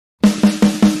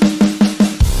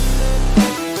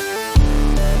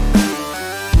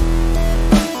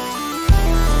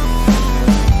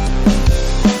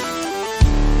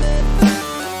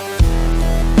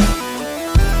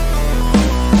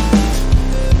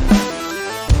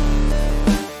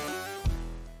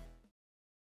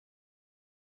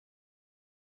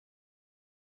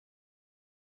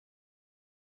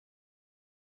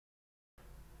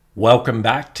Welcome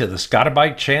back to the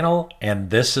Scotti-BYTE channel, and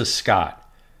this is Scott.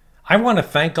 I want to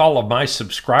thank all of my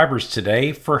subscribers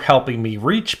today for helping me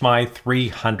reach my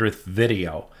 300th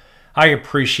video. I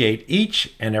appreciate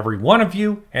each and every one of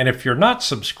you, and if you're not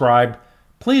subscribed,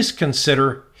 please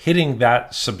consider hitting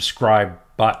that subscribe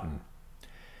button.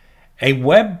 A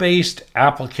web-based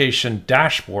application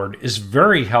dashboard is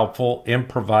very helpful in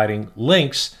providing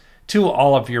links to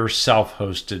all of your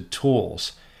self-hosted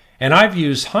tools. And I've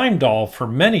used Heimdall for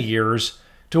many years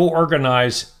to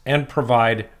organize and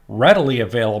provide readily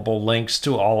available links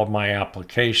to all of my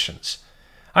applications.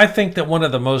 I think that one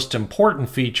of the most important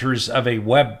features of a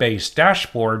web-based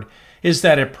dashboard is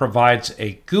that it provides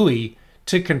a GUI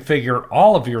to configure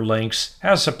all of your links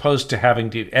as opposed to having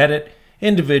to edit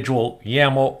individual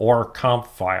YAML or comp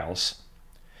files.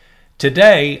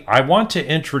 Today, I want to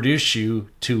introduce you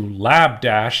to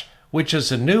LabDash, which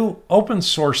is a new open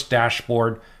source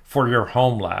dashboard for your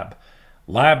home lab.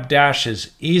 LabDash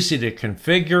is easy to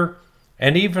configure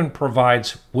and even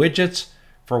provides widgets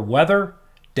for weather,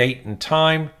 date and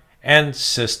time, and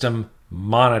system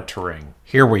monitoring.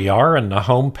 Here we are in the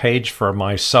home page for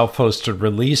my self-hosted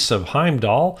release of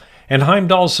Heimdall. And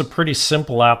Heimdall is a pretty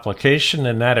simple application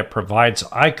in that it provides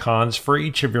icons for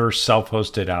each of your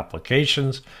self-hosted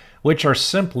applications, which are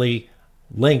simply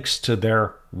links to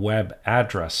their web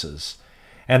addresses.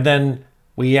 And then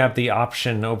we have the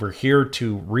option over here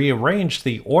to rearrange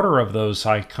the order of those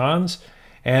icons,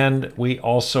 and we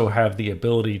also have the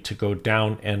ability to go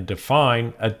down and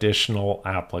define additional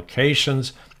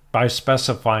applications by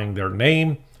specifying their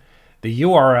name, the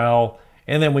URL,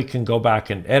 and then we can go back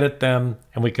and edit them,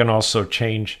 and we can also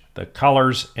change the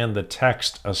colors and the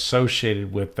text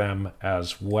associated with them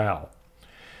as well.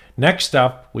 Next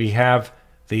up, we have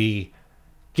the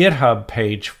GitHub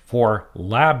page for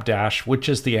LabDash, which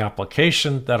is the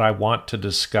application that I want to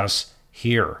discuss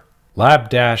here.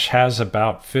 LabDash has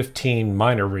about 15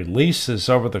 minor releases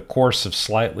over the course of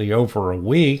slightly over a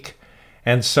week,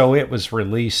 and so it was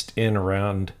released in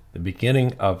around the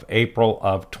beginning of April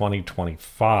of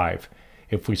 2025.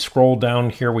 If we scroll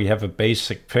down here, we have a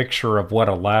basic picture of what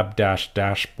a LabDash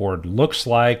dashboard looks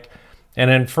like,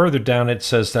 and then further down it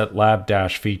says that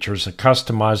LabDash features a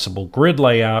customizable grid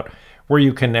layout where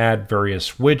you can add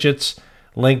various widgets,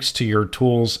 links to your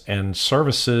tools and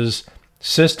services,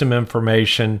 system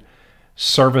information,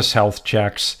 service health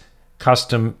checks,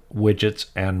 custom widgets,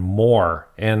 and more.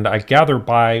 And I gather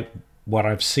by what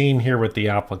I've seen here with the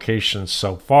applications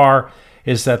so far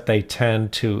is that they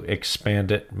tend to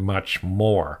expand it much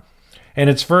more. And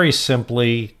it's very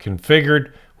simply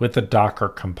configured with the Docker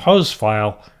Compose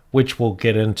file, which we'll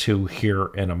get into here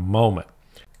in a moment.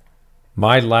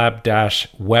 My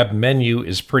LabDash web menu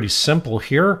is pretty simple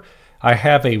here. I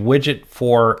have a widget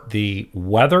for the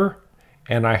weather,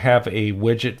 and I have a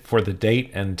widget for the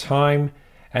date and time,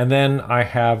 and then I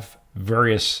have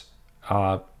various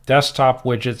desktop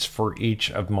widgets for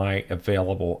each of my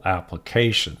available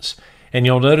applications. And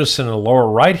you'll notice in the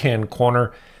lower right-hand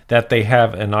corner that they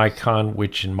have an icon,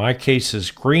 which in my case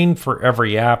is green for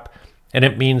every app, and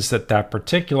it means that that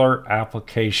particular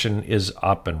application is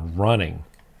up and running.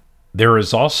 There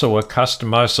is also a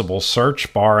customizable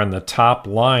search bar in the top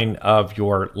line of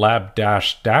your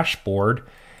LabDash dashboard.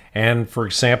 And for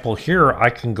example, here I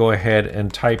can go ahead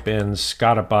and type in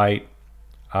Scotti-BYTE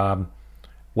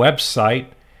website,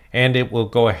 and it will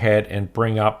go ahead and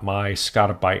bring up my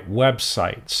Scotti-BYTE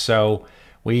website. So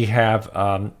we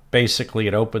have basically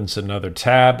it opens another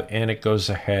tab and it goes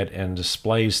ahead and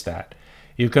displays that.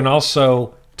 You can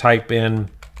also type in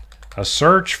a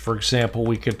search. For example,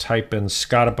 we could type in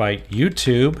Scotti-BYTE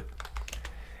YouTube,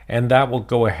 and that will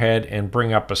go ahead and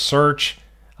bring up a search.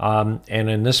 And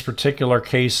in this particular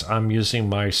case, I'm using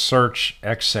my search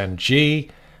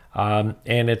XNG,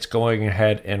 and it's going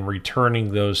ahead and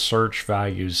returning those search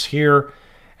values here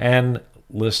and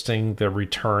listing the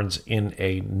returns in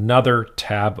another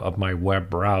tab of my web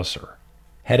browser.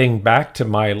 Heading back to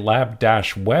my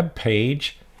LabDash web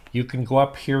page, you can go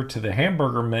up here to the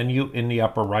hamburger menu in the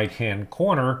upper right-hand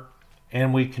corner,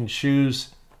 and we can choose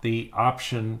the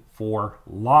option for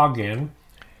login.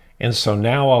 And so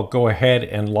now I'll go ahead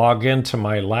and log into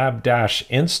my LabDash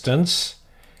instance.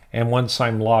 And once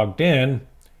I'm logged in,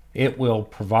 it will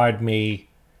provide me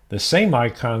the same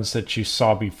icons that you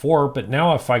saw before. But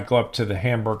now if I go up to the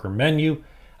hamburger menu,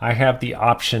 I have the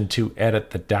option to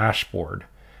edit the dashboard.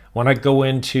 When I go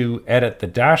into edit the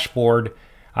dashboard,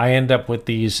 I end up with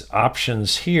these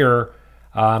options here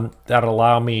that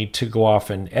allow me to go off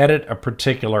and edit a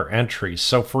particular entry.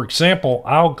 So for example,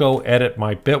 I'll go edit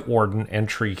my Bitwarden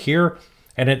entry here,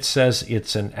 and it says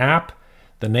it's an app.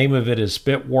 The name of it is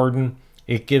Bitwarden,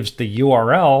 It gives the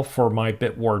URL for my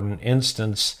Bitwarden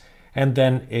instance, and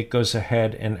then it goes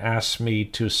ahead and asks me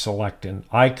to select an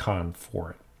icon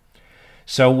for it.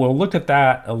 So we'll look at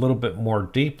that a little bit more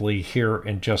deeply here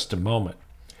in just a moment.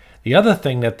 The other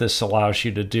thing that this allows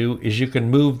you to do is you can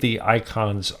move the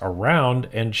icons around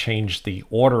and change the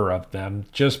order of them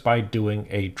just by doing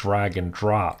a drag and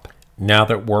drop. Now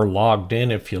that we're logged in,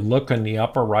 if you look in the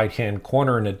upper right hand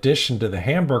corner, in addition to the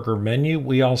hamburger menu,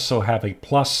 we also have a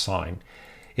plus sign.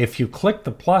 If you click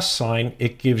the plus sign,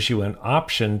 it gives you an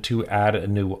option to add a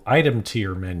new item to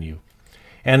your menu.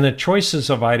 And the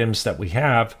choices of items that we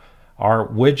have are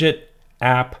widget,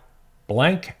 app,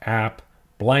 blank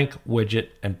widget,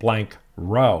 and blank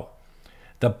row.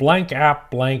 The blank app,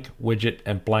 blank widget,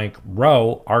 and blank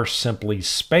row are simply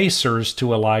spacers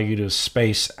to allow you to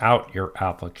space out your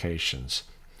applications.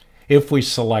 If we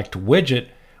select widget,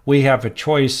 we have a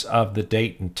choice of the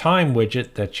date and time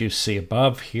widget that you see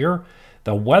above here,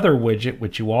 the weather widget,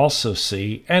 which you also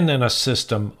see, and then a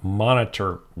system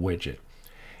monitor widget.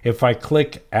 If I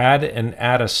click add and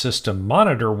add a system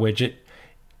monitor widget,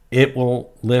 it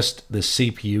will list the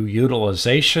CPU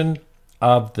utilization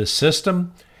of the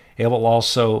system. It will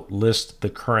also list the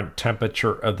current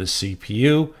temperature of the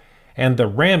CPU and the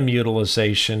RAM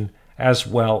utilization, as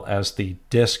well as the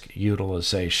disk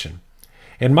utilization.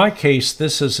 In my case,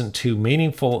 this isn't too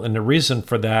meaningful, and the reason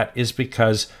for that is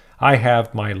because I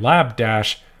have my lab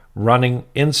dash running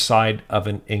inside of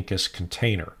an Incus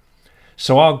container.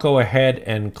 So I'll go ahead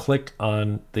and click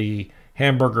on the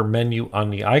hamburger menu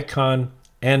on the icon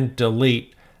and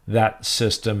delete that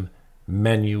system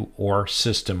menu or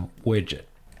system widget.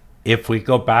 If we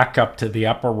go back up to the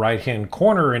upper right hand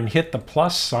corner and hit the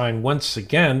plus sign once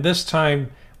again, this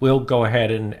time we'll go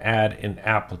ahead and add an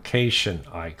application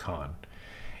icon.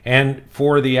 And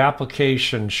for the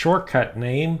application shortcut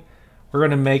name, we're going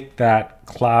to make that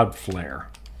Cloudflare.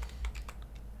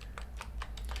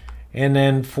 And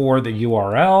then for the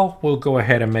URL, we'll go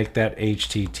ahead and make that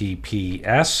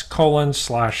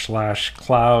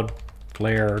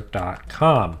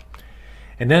https://cloudflare.com.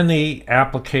 And then the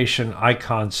application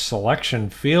icon selection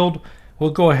field,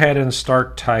 we'll go ahead and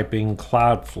start typing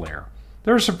Cloudflare.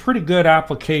 There's a pretty good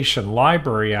application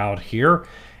library out here,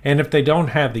 and if they don't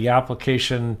have the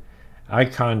application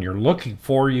icon you're looking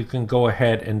for, you can go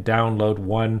ahead and download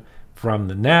one from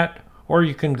the net, or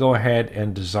you can go ahead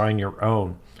and design your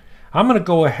own. I'm going to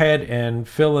go ahead and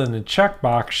fill in the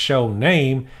checkbox show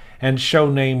name, and show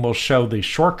name will show the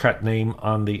shortcut name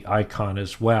on the icon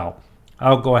as well.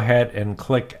 I'll go ahead and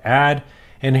click add,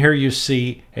 and here you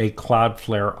see a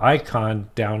Cloudflare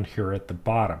icon down here at the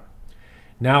bottom.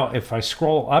 Now if I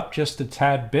scroll up just a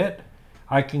tad bit,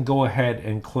 I can go ahead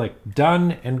and click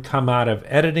done and come out of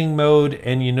editing mode,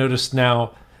 and you notice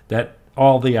now that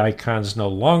all the icons no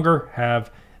longer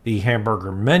have the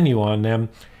hamburger menu on them.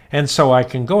 And so I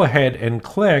can go ahead and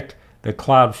click the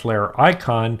Cloudflare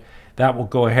icon. That will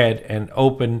go ahead and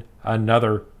open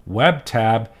another web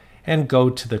tab and go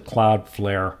to the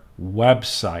Cloudflare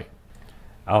website.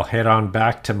 I'll head on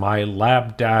back to my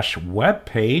lab dash web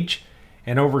page,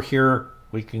 and over here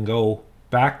we can go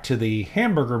back to the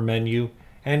hamburger menu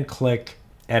and click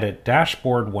edit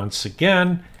dashboard once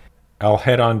again. I'll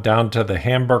head on down to the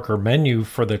hamburger menu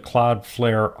for the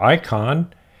Cloudflare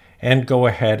icon and go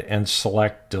ahead and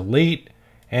select delete,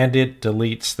 and it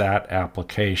deletes that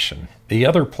application. The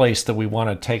other place that we want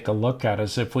to take a look at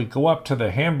is if we go up to the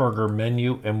hamburger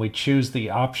menu and we choose the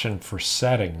option for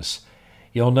settings,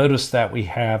 you'll notice that we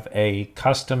have a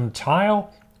custom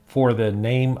tile for the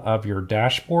name of your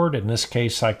dashboard. In this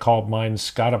case, I called mine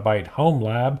Scotti-BYTE Home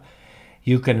Lab.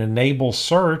 You can enable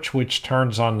search, which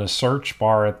turns on the search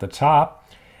bar at the top,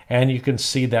 and you can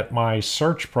see that my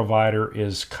search provider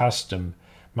is custom.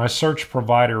 My search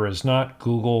provider is not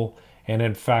Google, and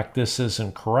in fact this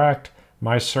isn't correct.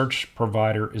 My search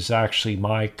provider is actually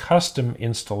my custom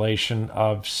installation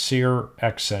of Seer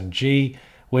XNG,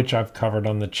 which I've covered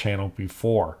on the channel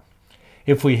before.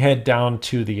 If we head down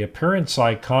to the appearance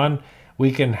icon,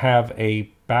 we can have a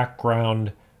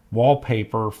background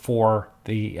wallpaper for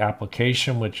the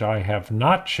application, which I have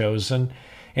not chosen.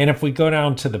 And if we go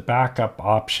down to the backup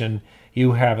option,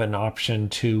 you have an option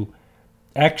to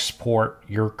export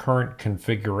your current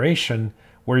configuration,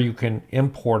 where you can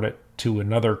import it to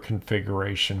another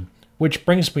configuration. Which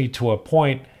brings me to a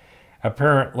point.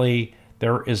 Apparently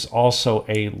there is also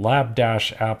a lab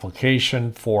dash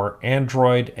application for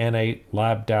Android and a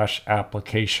lab dash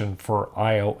application for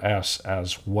iOS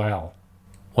as well.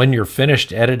 When you're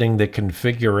finished editing the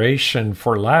configuration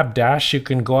for lab dash, you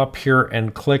can go up here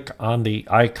and click on the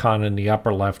icon in the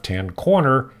upper left hand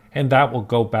corner, and that will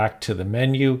go back to the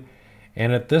menu.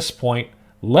 And at this point,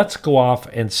 let's go off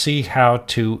and see how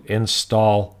to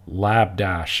install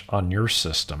Labdash on your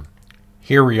system.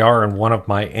 Here we are in one of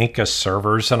my Incus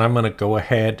servers, and I'm going to go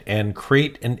ahead and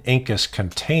create an Incus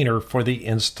container for the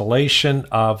installation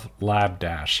of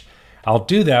Labdash. I'll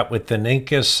do that with an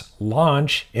Incus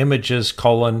launch images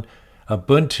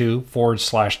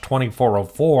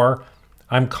 :Ubuntu/2404.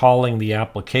 I'm calling the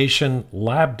application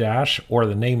Labdash, or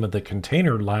the name of the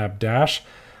container Labdash.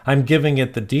 I'm giving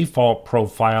it the default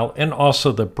profile and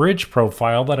also the bridge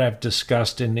profile that I've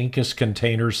discussed in Incus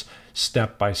containers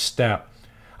step by step.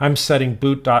 I'm setting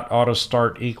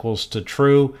boot.autostart equals to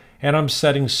true, and I'm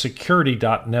setting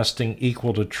security.nesting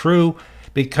equal to true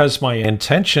because my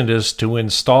intention is to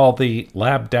install the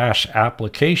Labdash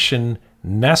application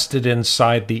nested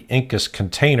inside the Incus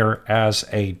container as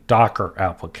a Docker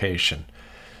application.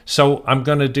 So I'm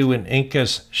going to do an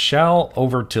Incus shell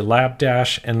over to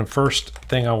Labdash, and the first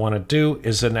thing I want to do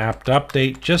is an apt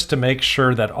update just to make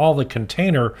sure that all the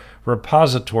container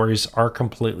repositories are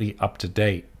completely up to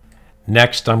date.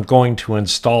 Next, I'm going to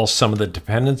install some of the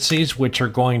dependencies, which are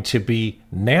going to be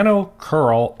nano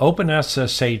curl,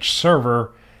 OpenSSH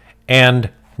server,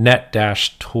 and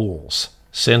netdash tools.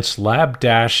 Since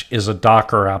Labdash is a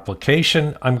Docker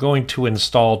application, I'm going to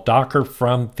install Docker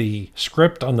from the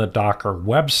script on the Docker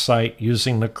website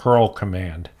using the curl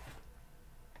command.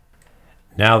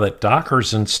 Now that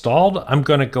Docker's installed, I'm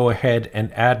going to go ahead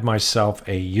and add myself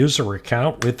a user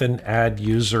account with an add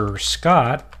user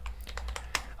Scott.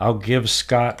 I'll give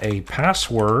Scott a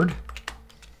password,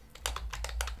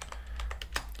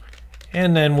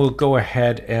 and then we'll go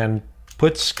ahead and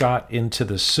put Scott into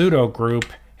the sudo group,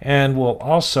 and we'll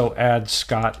also add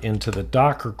Scott into the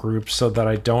Docker group so that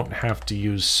I don't have to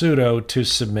use sudo to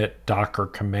submit Docker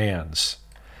commands.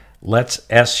 Let's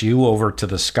su over to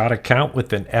the Scott account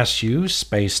with an su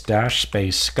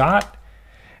 -- Scott,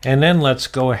 and then let's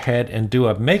go ahead and do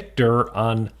a make dir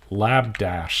on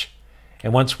Labdash.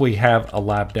 And once we have a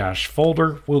Labdash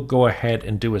folder, we'll go ahead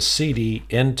and do a cd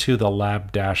into the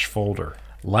Labdash folder.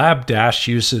 Labdash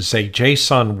uses a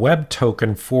JSON web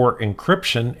token for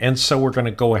encryption, and so we're going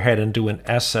to go ahead and do an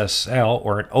SSL,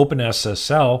 or an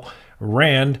OpenSSL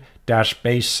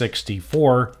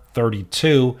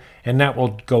rand-base6432, and that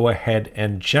will go ahead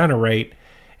and generate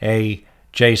a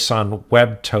JSON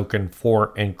web token for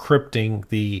encrypting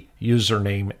the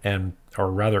username or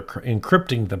rather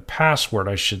encrypting the password,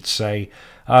 I should say,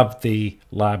 of the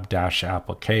Labdash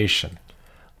application.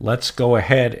 Let's go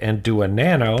ahead and do a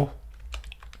nano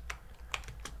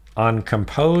on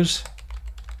compose.yml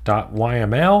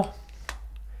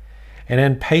and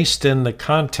then paste in the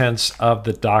contents of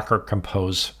the Docker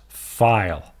Compose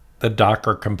file. The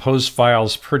Docker Compose file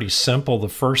is pretty simple. The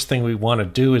first thing we want to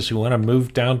do is we want to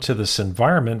move down to this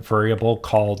environment variable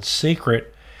called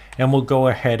secret, and we'll go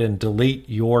ahead and delete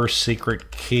your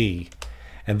secret key.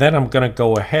 And then I'm going to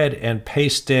go ahead and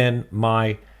paste in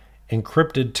my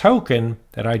encrypted token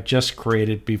that I just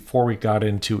created before we got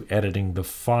into editing the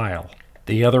file.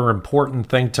 The other important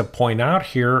thing to point out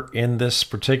here in this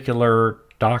particular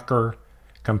Docker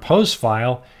Compose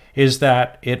file is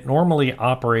that it normally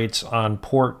operates on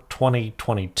port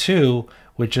 2022,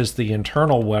 which is the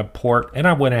internal web port, and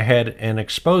I went ahead and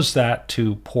exposed that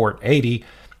to port 80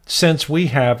 since we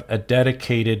have a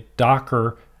dedicated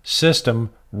Docker system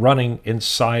running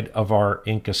inside of our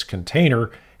Incus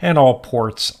container and all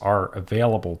ports are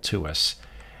available to us.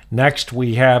 Next,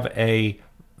 we have a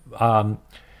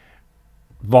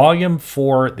volume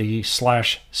for the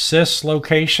 /sys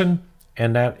location,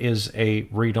 and that is a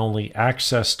read-only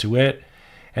access to it.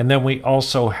 And then we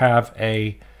also have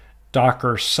a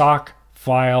Docker sock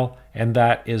file, and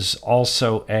that is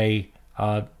also a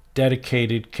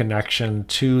dedicated connection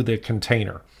to the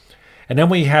container. And then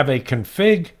we have a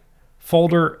config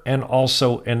folder and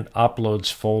also an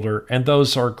uploads folder, and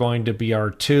those are going to be our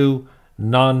two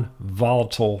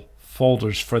non-volatile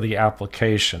folders for the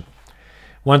application.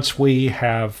 Once we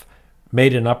have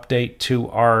made an update to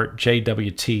our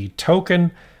JWT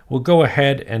token, we'll go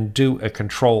ahead and do a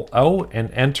Control-O and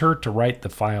enter to write the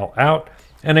file out,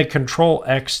 and a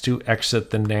Control-X to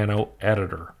exit the nano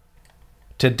editor.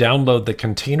 To download the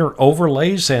container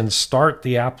overlays and start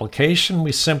the application,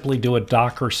 we simply do a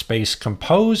docker space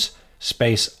compose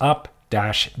space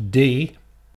up-d.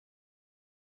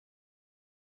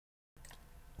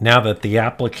 Now that the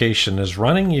application is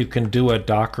running, you can do a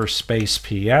docker space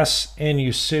ps, and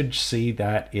you should see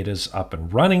that it is up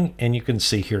and running, and you can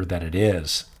see here that it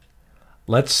is.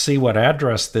 Let's see what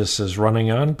address this is running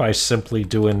on by simply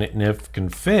doing an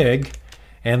ifconfig,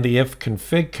 and the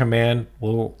ifconfig command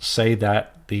will say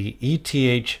that the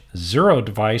ETH0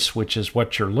 device, which is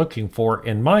what you're looking for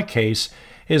in my case,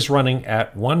 is running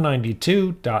at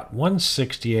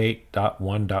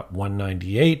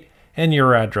 192.168.1.198, and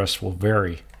your address will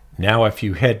vary. Now if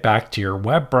you head back to your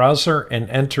web browser and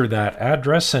enter that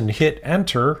address and hit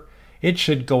enter, it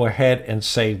should go ahead and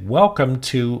say welcome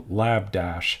to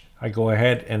LabDash. I go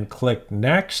ahead and click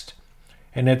next,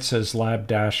 and it says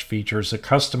LabDash features a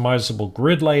customizable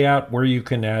grid layout where you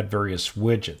can add various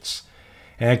widgets.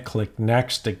 And click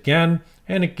next again,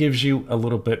 and it gives you a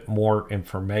little bit more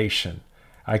information.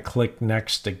 I click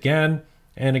next again,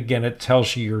 and again it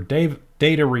tells you your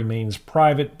data remains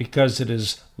private because it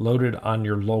is loaded on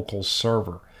your local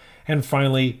server. And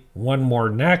finally, one more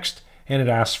next, and it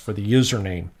asks for the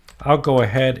username. I'll go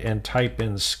ahead and type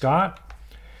in Scott.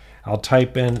 I'll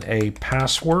type in a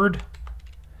password,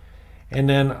 and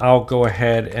then I'll go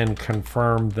ahead and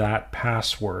confirm that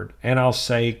password, and I'll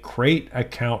say create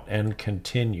account and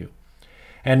continue.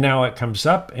 And now it comes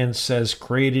up and says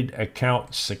created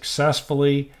account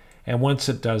successfully, and once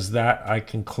it does that, I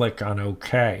can click on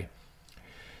OK.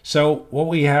 So what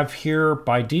we have here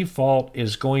by default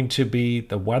is going to be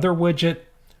the weather widget,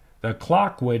 the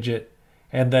clock widget,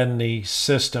 and then the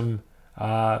system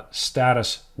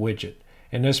status widget.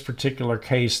 In this particular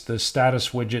case, the status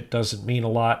widget doesn't mean a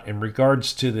lot in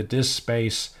regards to the disk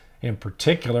space in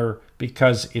particular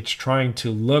because it's trying to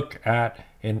look at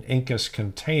an Incus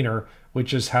container,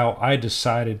 which is how I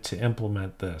decided to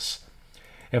implement this.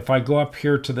 If I go up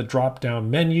here to the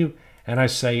drop-down menu and I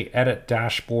say Edit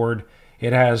Dashboard,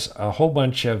 it has a whole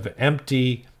bunch of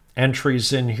empty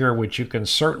entries in here which you can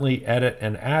certainly edit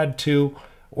and add to,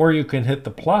 or you can hit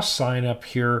the plus sign up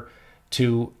here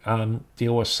to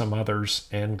deal with some others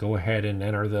and go ahead and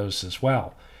enter those as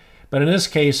well. But in this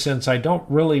case, since I don't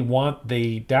really want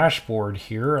the dashboard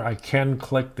here, I can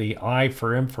click the I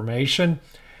for information,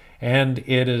 and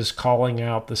it is calling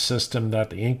out the system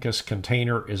that the Incus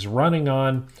container is running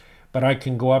on. But I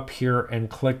can go up here and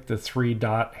click the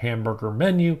three-dot hamburger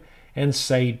menu and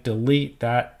say delete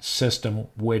that system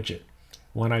widget.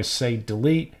 When I say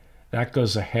delete, that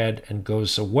goes ahead and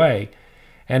goes away.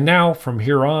 And now from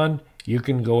here on, you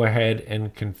can go ahead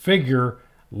and configure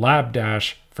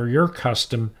LabDash for your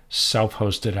custom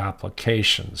self-hosted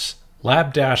applications.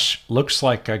 LabDash looks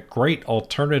like a great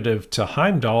alternative to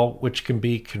Heimdall, which can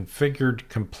be configured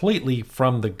completely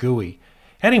from the GUI.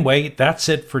 Anyway, that's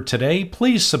it for today.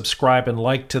 Please subscribe and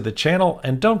like to the channel,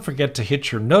 and don't forget to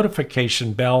hit your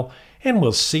notification bell, and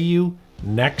we'll see you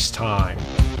next time.